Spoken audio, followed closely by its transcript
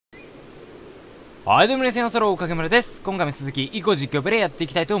はい、どうも皆さん、そろかげまるです。今回も続き、実況プレイやってい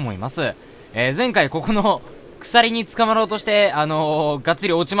きたいと思います。前回ここの鎖に捕まろうとして、がっつ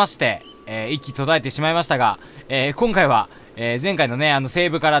り落ちまして、息途絶えてしまいましたが、今回は、前回のね、セー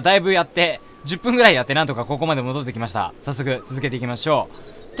ブからだいぶやって、10分ぐらいやってなんとかここまで戻ってきました。早速、続けていきましょ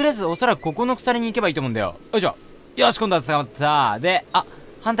う。とりあえず、おそらくここの鎖に行けばいいと思うんだよ。よいしょ。よし、今度は捕まった。で、あ、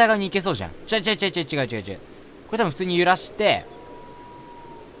反対側に行けそうじゃん。違う。これ多分普通に揺らして、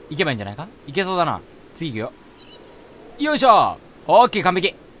行けばいいんじゃないか。行けそうだな。次行くよ。よいしょ。オッケー、完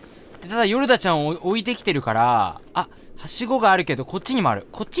璧。で、ただ、ヨルダちゃんを置いてきてるから、あ、はしごがあるけど、こっちにもある。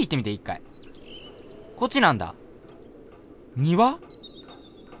こっち行ってみて、一回。こっちなんだ。庭？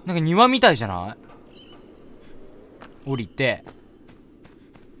なんか庭みたいじゃない？降りて。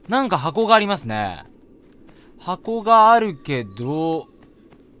なんか箱がありますね。箱があるけど、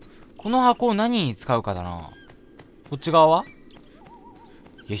この箱を何に使うかだな。こっち側は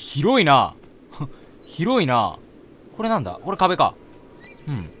いや、広いな。広いな。これなんだ？これ壁か。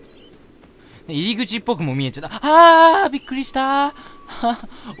うん。入り口っぽくも見えちゃった。びっくりした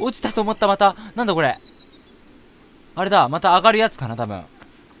落ちたと思った、また。なんだこれ。あれだ、また上がるやつかな、多分。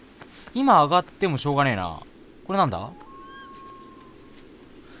今上がってもしょうがねえな。これなんだ？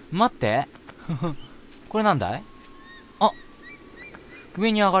待って。これなんだい？あ、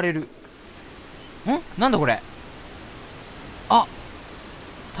上に上がれる。なんだこれ。あ、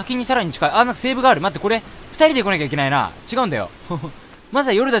滝にさらに近い。あ、なんかセーブがある。待って、これ、二人で来なきゃいけないな。違うんだよ。まず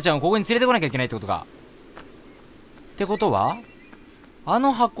はヨルダちゃんをここに連れてこなきゃいけないってことか。ってことはあ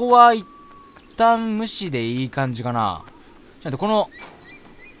の箱は一旦無視でいい感じかな。ちょっとこの、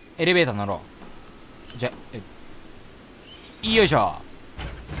エレベーター乗ろう。じゃ、よいしょ。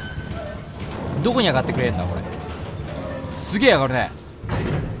どこに上がってくれるんだ、これ。すげえ上がるね。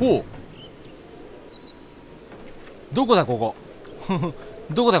おう。どこだ、ここ。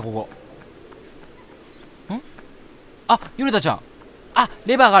どこだ、ここ。あ、ヨルダちゃん。あ、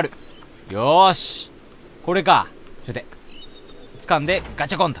レバーがある。よーし。これか。ちょっと待って。掴んで、ガ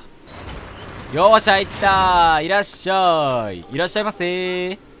チャコンと。よーし、入ったー。いらっしゃい。いらっしゃいませ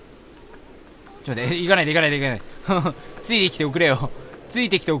ー。ちょっと待って、行かないで。ついてきておくれ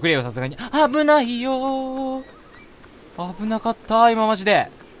よ。さすがに。危ないよー。危なかったー、今マジで。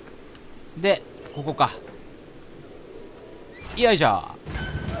で、ここか。よいしょ。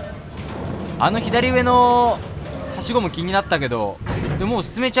左上の、はしごも気になったけど、でもう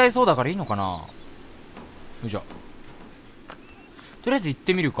進めちゃいそうだからいいのかな。よいしょ。とりあえず行っ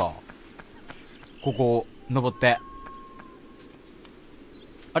てみるか。ここを登って。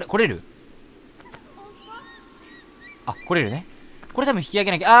あれ、来れる？あ、来れるね。これ多分引き上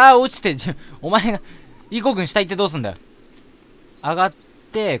げなきゃ。落ちて。お前がイコ君下行ってどうすんだよ。上がっ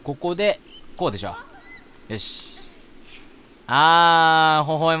てここでこうでしょ。よし。微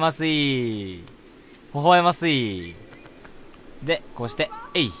笑ますい。で、こうして、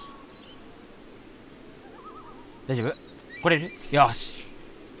えい。大丈夫？来れる？よし。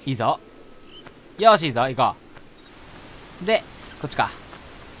いいぞ。行こう。で、こっちか。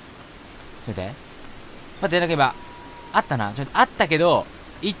ちょっと待って、なんか今、あったな。あったけど、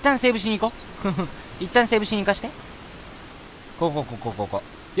一旦セーブしに行こう。一旦セーブしに行かして。ここ。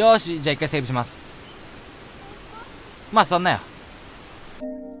よーし、じゃあ一回セーブします。まあ、そんなよ。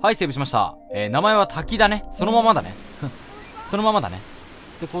はい、セーブしました。名前は滝だね。そのままだね。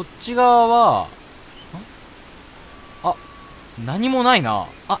で、こっち側は、何もないな。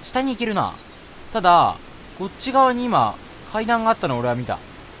下に行けるな。ただ、こっち側に今、階段があったの俺は見た。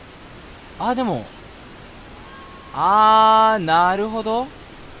でも、なるほど。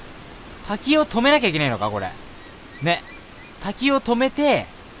滝を止めなきゃいけないのか、これ。ね。滝を止めて、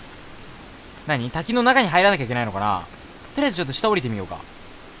滝の中に入らなきゃいけないのかな。とりあえずちょっと下降りてみようか。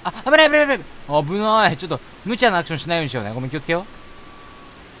危ない。危ない。ちょっと、無茶なアクションしないようにしようね。ごめん、気をつけよ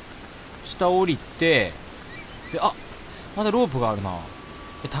う。下降りて、で、まだロープがあるな。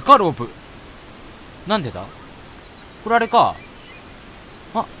高ロープ。なんでだ？これあれか。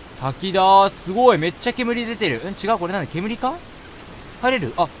滝だー。すごい。めっちゃ煙出てる。違う、これなんだ、煙か？入れ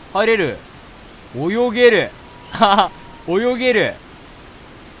る？入れる。泳げる。泳げる。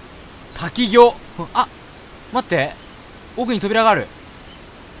滝行。待って。奥に扉がある。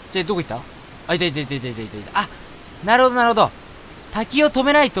じゃあ、どこ行った？いた。なるほど。滝を止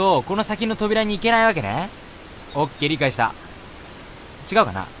めないと、この先の扉に行けないわけね。オッケー、理解した。違う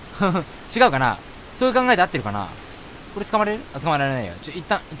かなそういう考えで合ってるかな。これ捕まれる？捕まられないよ。一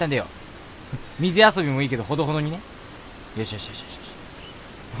旦出よう。水遊びもいいけど、ほどほどにね。よし。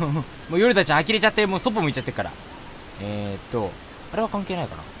もうヨルダちゃん呆れちゃって、もうそっぽ向いちゃってっから。あれは関係ない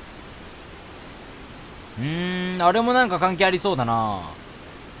かな。あれもなんか関係ありそうだな。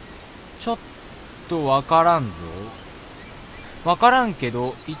ちょっわからんぞ。わからんけ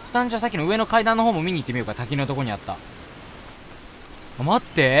ど、一旦じゃあさっきの上の階段の方も見に行ってみようか。滝のとこにあった。あ、待っ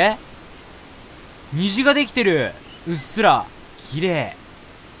て。虹ができてる。うっすら。綺麗。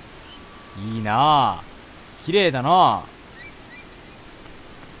いいなぁ。綺麗だなぁ。ま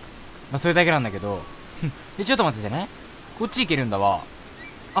あ、それだけなんだけど。で、ちょっと待っててね。こっち行けるんだわ。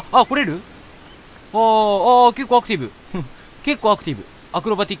来れる？結構アクティブ。結構アクティブ。アク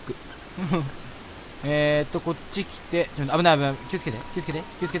ロバティック。こっち来て、危ない危ない。気をつけて、気をつけて、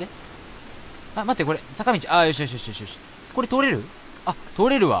気をつけて。あ、待って、これ、坂道。よしよしよしよしよし。これ通れる？通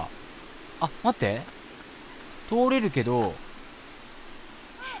れるわ。待って。通れるけど、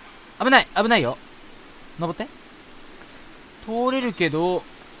危ない危ないよ。登って。通れるけど、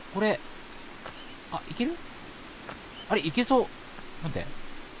これ、いける？あれ、いけそう。待って。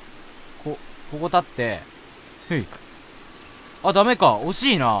ここ立って。へい。ダメか。惜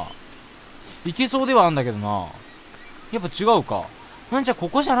しいな。いけそうではあんだけどな。やっぱ違うか。じゃあこ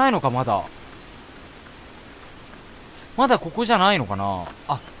こじゃないのか、まだ。まだここじゃないのかな。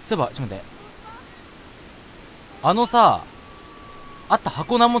そういえば、ちょっと待って。さ、あった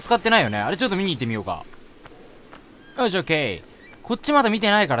箱なんも使ってないよね。あれちょっと見に行ってみようか。よし、オッケー。こっちまだ見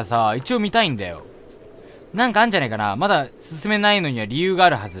てないからさ、一応見たいんだよ。なんかあんじゃないかな。まだ進めないのには理由があ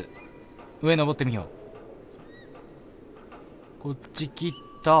るはず。上登ってみよう。こっち来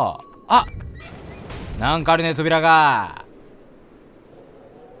た。なんかあるね、扉が。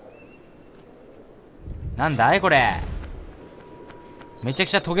なんだいこれ。めちゃく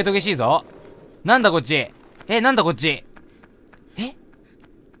ちゃトゲトゲしいぞ。なんだこっち。なんだこっち。待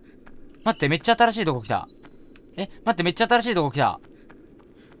って、めっちゃ新しいとこ来た。待って、めっちゃ新しいとこ来た。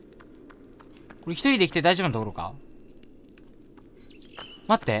これ一人で来て大丈夫なところか？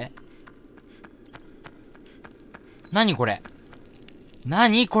待って。何これ。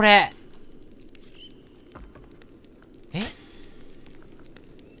何これ。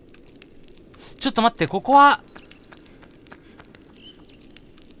ちょっと待って、ここは、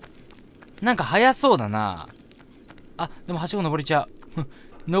なんか早そうだな。でもはしご登れちゃう。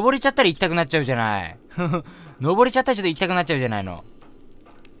登れちゃったら行きたくなっちゃうじゃない。登れちゃったらちょっと行きたくなっちゃうじゃないの。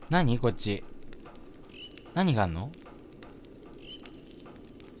何こっち。何があんの？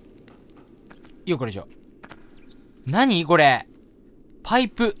よっこれしょ。何これ。パイ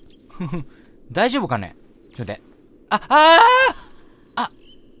プ。大丈夫かね？ちょっと待って。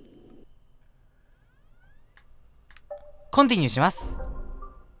コンティニューします。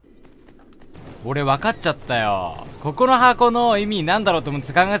俺分かっちゃったよ。ここの箱の意味なんだろうと思っ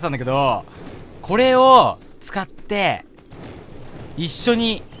て考えてたんだけど、これを使って一緒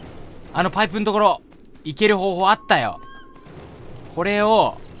にパイプのところ行ける方法あったよ。これ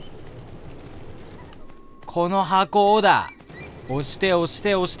をこの箱をだ。押して押し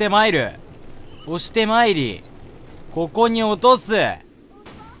て押して参る。押して参り、ここに落とす。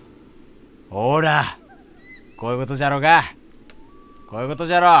ほら、こういうことじゃろうが。こういうこと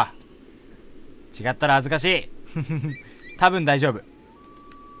じゃろう。違ったら恥ずかしい。多分大丈夫。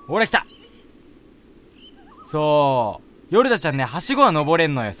ほら来た。そう、ヨルダちゃんね、はしごは登れ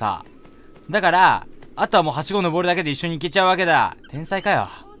んのよさ。だからあとはもうはしご登るだけで一緒に行けちゃうわけだ。天才かよ。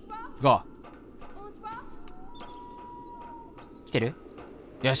行こう。来てる？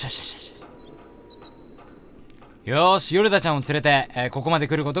よしよしよしよし。よーし、ヨルダちゃんを連れて、ここまで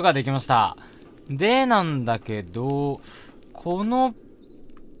来ることができました。でなんだけど、この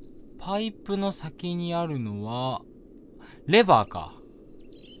パイプの先にあるのはレバーか。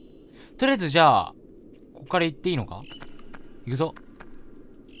とりあえずじゃあここから行っていいのか。行くぞ。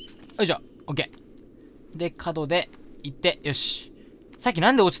よいしょ。オッケーで角で行って。よし。さっき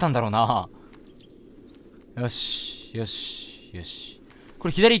なんで落ちたんだろうな。よしよしよし。こ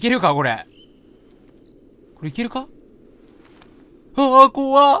れ左行けるか。これ行けるか。怖っ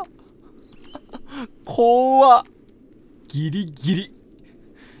怖っ。ギリギリ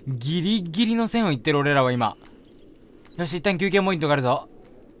ギリギリの線を言ってる俺らは今。よし、一旦休憩ポイントがあるぞ。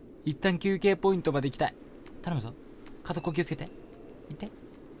一旦休憩ポイントまで行きたい。頼むぞ。片っこ気をつけて。行って。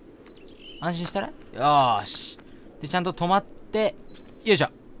安心したら。よーし。で、ちゃんと止まって。よいしょ。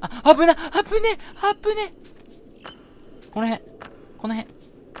危ね。この辺。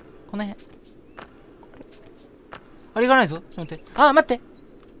あれがないぞ。ちょっと待って。待って。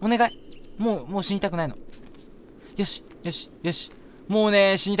お願い。もう死にたくないの。よし。もう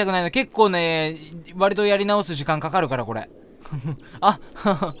ね、死にたくないの。結構ね、割とやり直す時間かかるから、これ。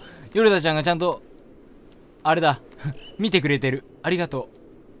ヨルダちゃんがちゃんと、あれだ。見てくれてる。ありがと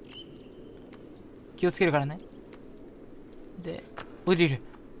う。気をつけるからね。で、降りる。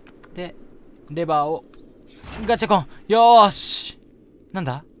で、レバーを、ガチャコン。よーし。なん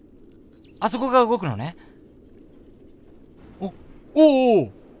だ？あそこが動くのね。おお、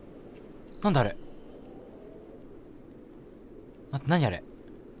なんだあれ。何あれ。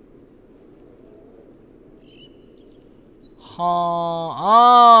は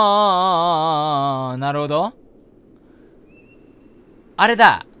あ、なるほど。あれ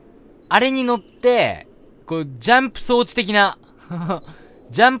だ。あれに乗って、こう、ジャンプ装置的な、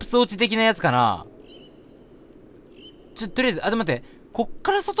ジャンプ装置的なやつかな。とりあえず、でも待って、こっ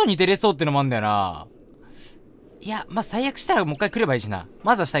から外に出れそうってのもあんだよな。いや、まあ、最悪したらもう一回来ればいいしな。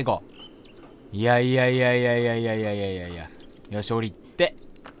まずは下行こう。いや。よし、降りて。よ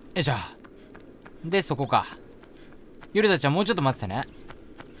いしょ。で、そこか。ヨルダちゃんもうちょっと待っててね。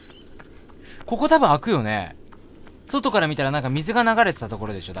ここ多分開くよね。外から見たらなんか水が流れてたとこ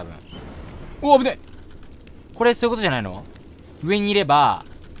ろでしょ、多分。お、危ねえ。これそういうことじゃないの？上にいれば、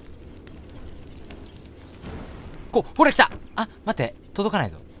ほら来た。あ、待って、届かな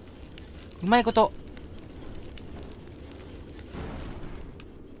いぞ。うまいこと。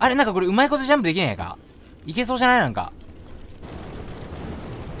あれ、なんかこれうまいことジャンプできないか？いけそうじゃない？なんか。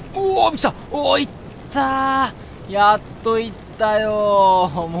おお、来た。おお、いったー。やっといった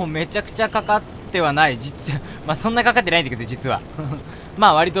よー。もうめちゃくちゃかかってはない。まあそんなかかってないんだけど、実は。ま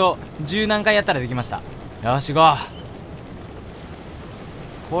あ割と10何回やったらできました。よし、行こ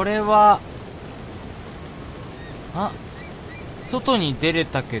う。これは、外に出れ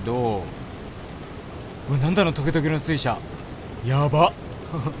たけど、なんだのトゲトゲの水車。やば。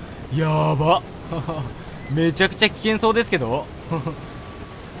やば。めちゃくちゃ危険そうですけど。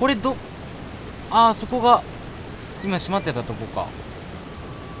これそこが今閉まってたとこか。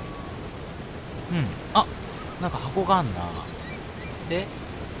うん。なんか箱があんな。で、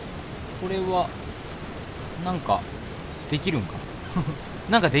これはなんかできるんか。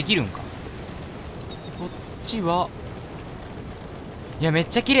なんかできるんか。こっちは、いやめっ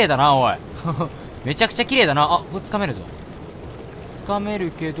ちゃ綺麗だな、おい。めちゃくちゃ綺麗だな。これ掴めるぞ。掴め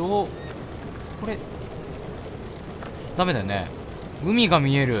るけど、これダメだよね。海が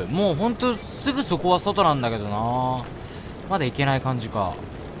見える。もうほんとすぐそこは外なんだけどな。まだ行けない感じか。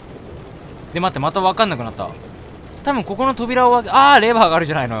で、待って、また分かんなくなった。多分ここの扉をレバーがある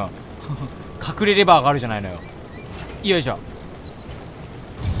じゃないのよ。隠れレバーがあるじゃないのよ。よいしょ。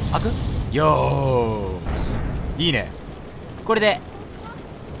開く？よー。いいね。これで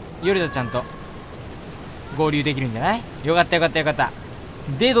ヨルダちゃんと合流できるんじゃない？よかった。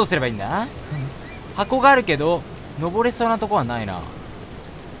で、どうすればいいんだ？箱があるけど登れそうなとこはないな。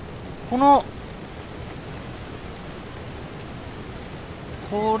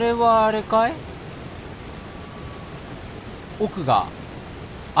これはあれかい？奥が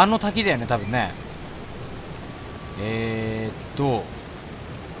あの滝だよね、多分ね。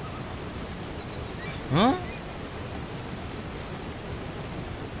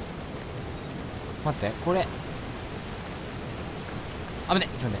待って、これ危ね。ち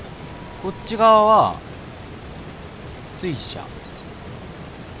ょっとね、こっち側は水車。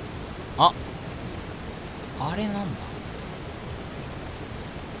あれなんだ。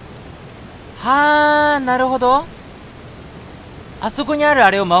なるほど。あそこにある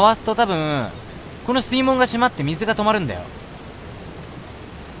あれを回すと多分この水門が閉まって水が止まるんだよ。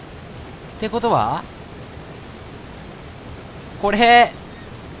ってことはこれ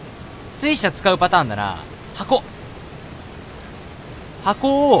水車使うパターンだな。箱を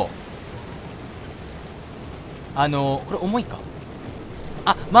これ重いか。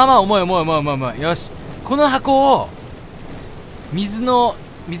まあまあ重い。よし、この箱を水に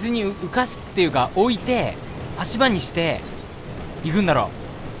浮かすっていうか置いて足場にして行くんだろ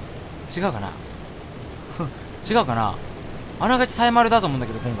う。違うかな。違うかな。あながちさえ丸だと思うんだ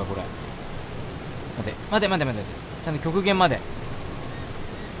けど、今回これ待て。ちゃんと極限まで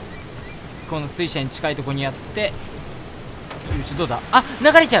この水車に近いとこにやって、よし、どうだ。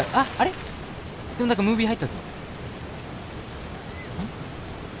流れちゃう。あれでもなんかムービー入ったぞ。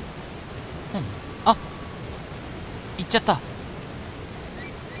何？行っちゃった。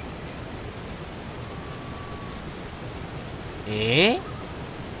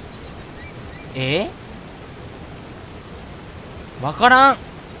わからん。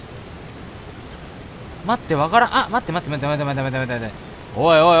待って、わからん。待って。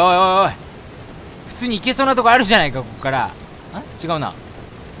おい。普通に行けそうなとこあるじゃないか、ここから。違うな。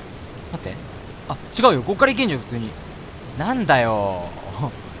待って。違うよ。ここから行けんじゃん、普通に。なんだよ。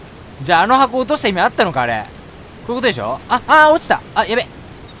じゃあ、あの箱落とした意味あったのか、あれ。こういうことでしょ？落ちた。やべ。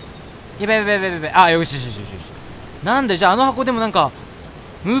よし。なんで、じゃあ、あの箱でもなんか、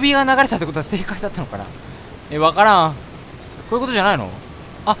ムービーが流れたってことは正解だったのかな？わからん。こういうことじゃないの？い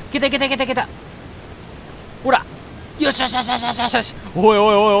けた。ほら。よし。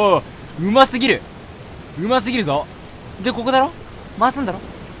おい。うますぎる。うますぎるぞ。で、ここだろ、回すんだろ。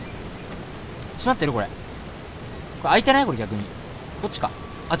閉まってるこれ。これ開いてないこれ逆に。こっちか。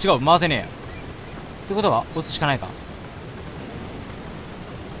あ、違う。回せねえや。ってことは、押すしかないか。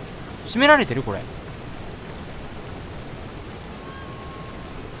閉められてるこれ。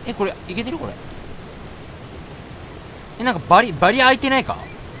これ、いけてるこれ。なんかバリ開いてないか。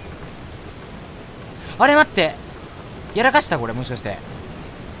あれ待って。やらかしたこれもしかして。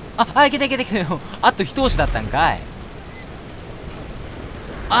いけたいけたいけた。あと一押しだったんかい。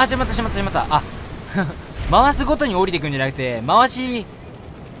しまったしまったしまった。回すごとに降りてくんじゃなくて、回し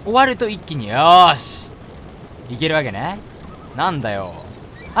終わると一気に、よーしいけるわけね。なんだよ。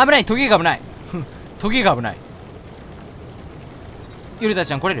危ない、トゲが危ない。トゲが危ない。ヨルダ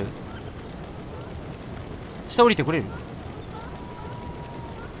ちゃん来れる？下降りてこれる？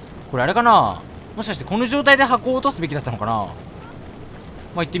これあれかな、もしかしてこの状態で箱を落とすべきだったのかな。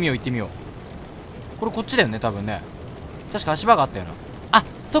まあ、行ってみよう行ってみよう。これこっちだよね多分ね。確か足場があったよな。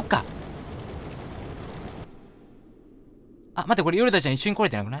そっか。待って、これヨルダちゃん一緒に来れ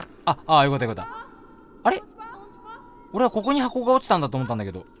てなくない？よかったよかった。あれ、俺はここに箱が落ちたんだと思ったんだ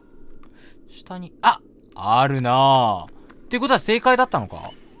けど、下にあるなぁ。ってことは正解だったの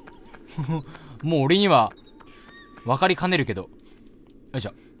か。もう俺には分かりかねるけど。よいし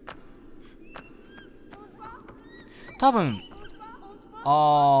ょ。多分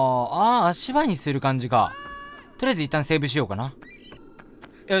足場にする感じか。とりあえず一旦セーブしようかな。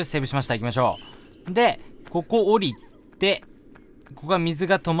よし、セーブしました。行きましょう。で、ここ降りて、ここが水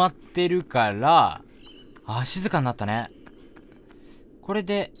が止まってるから、静かになったね。これ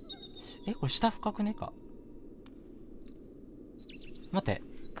で、これ下深くねえか。待って。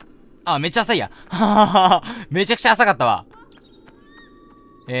めっちゃ浅いや。めちゃくちゃ浅かったわ。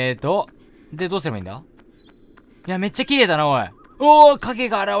で、どうすればいいんだ？いや、めっちゃ綺麗だな、おい。影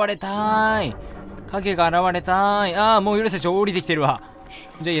が現れたーい。影が現れたーい。もう許せちょ、降りてきてるわ。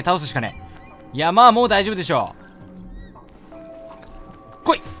じゃあ、倒すしかねえ。いや、まあ、もう大丈夫でしょう。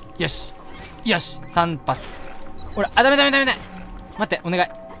来い。よし。よし。3発。ほら、ダメ。待って、お願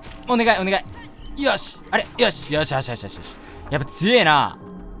い。よし。あれよし。よし。やっぱ強えな。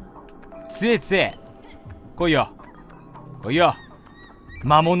強え。来いよ。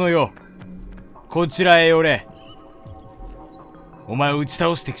魔物よ。こちらへ寄れ。お前を打ち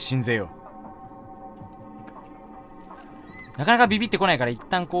倒して死んぜよ。なかなかビビってこないから一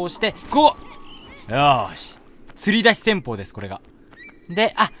旦こうして、よーし。釣り出し戦法です、これが。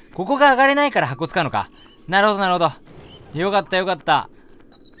で、ここが上がれないから箱使うのか。なるほど。よかった。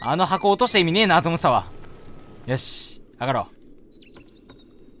あの箱落とした意味ねえなと思ってたわ。よし。上がろ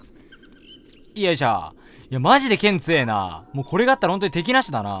う。よいしょ。いや、マジで剣強えな。もうこれがあったら本当に敵な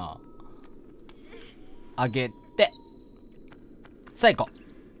しだな。上げて。さあ行こ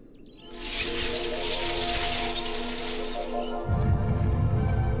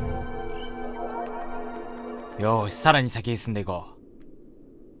う。よーし、さらに先へ進んでいこ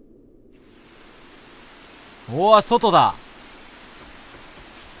う。外だ。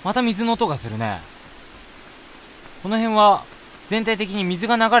また水の音がするね。この辺は全体的に水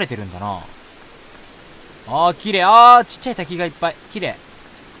が流れてるんだな。綺麗。ちっちゃい滝がいっぱい。綺麗。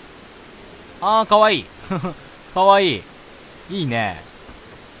かわいい。かわいい。いいね。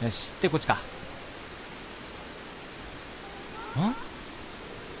よし。で、こっちか。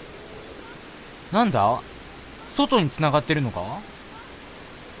なんだ？外に繋がってるのか？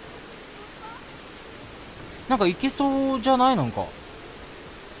なんか行けそうじゃない？なんか。と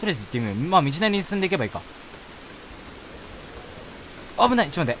りあえず行ってみよう。まあ、道なりに進んでいけばいいか。危ない。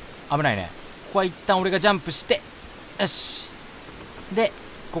ちょっと待って。危ないね。ここは一旦俺がジャンプして。よし。で、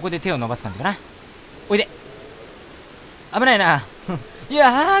ここで手を伸ばす感じかな。おいで。危ないな。い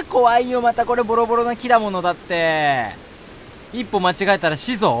やー、怖いよ。またこれボロボロな木だものだって。一歩間違えたら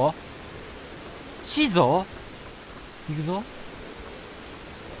死ぞ行くぞ。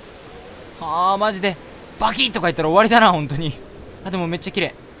マジで。バキッとか言ったら終わりだな、本当に。でもめっちゃ綺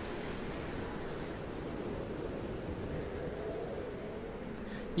麗。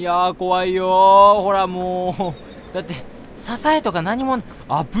いやー、怖いよー。ほら、もう。だって、支えとか何も、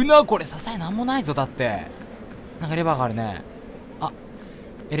危な。これ、支えなんもないぞ、だって。なんかレバーがあるね。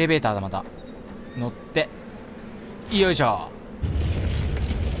エレベーターだ、また。乗って。よいしょ。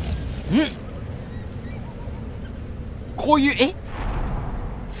こういう、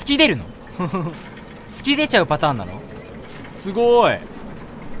突き出るの？突き出ちゃうパターンなの？すごい。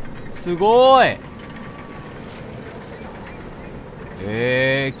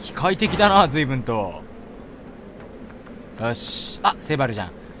機械的だな、随分と。よし。セーブあるじゃ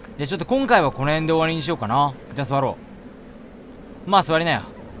ん。じゃあちょっと今回はこの辺で終わりにしようかな。一旦座ろう。まあ座りなよ。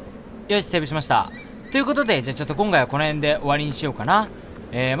よし、セーブしました。ということで、じゃあちょっと今回はこの辺で終わりにしようかな。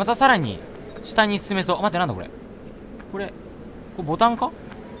またさらに、下に進めそう。待って、なんだこれ。これボタンか？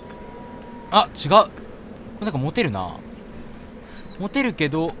あ、違う。これなんか持てるな。持てるけ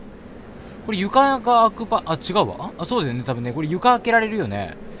ど、これ床が開く違うわ。そうだよね。多分ね、これ床開けられるよ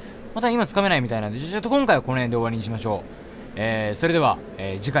ね。また今掴めないみたいなんで、ちょっと今回はこの辺で終わりにしましょう。それでは、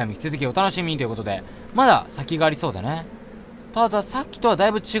次回も引き続きお楽しみにということで、まだ先がありそうだね。ただ、さっきとはだ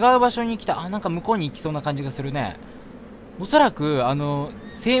いぶ違う場所に来た。なんか向こうに行きそうな感じがするね。おそらく、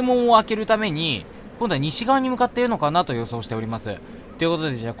正門を開けるために、今度は西側に向かっているのかなと予想しております。ということ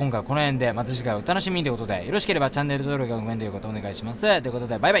で、じゃあ今回はこの辺で、また次回お楽しみにということで、よろしければチャンネル登録がごめんということをお願いします。ということ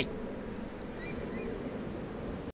で、バイバイ。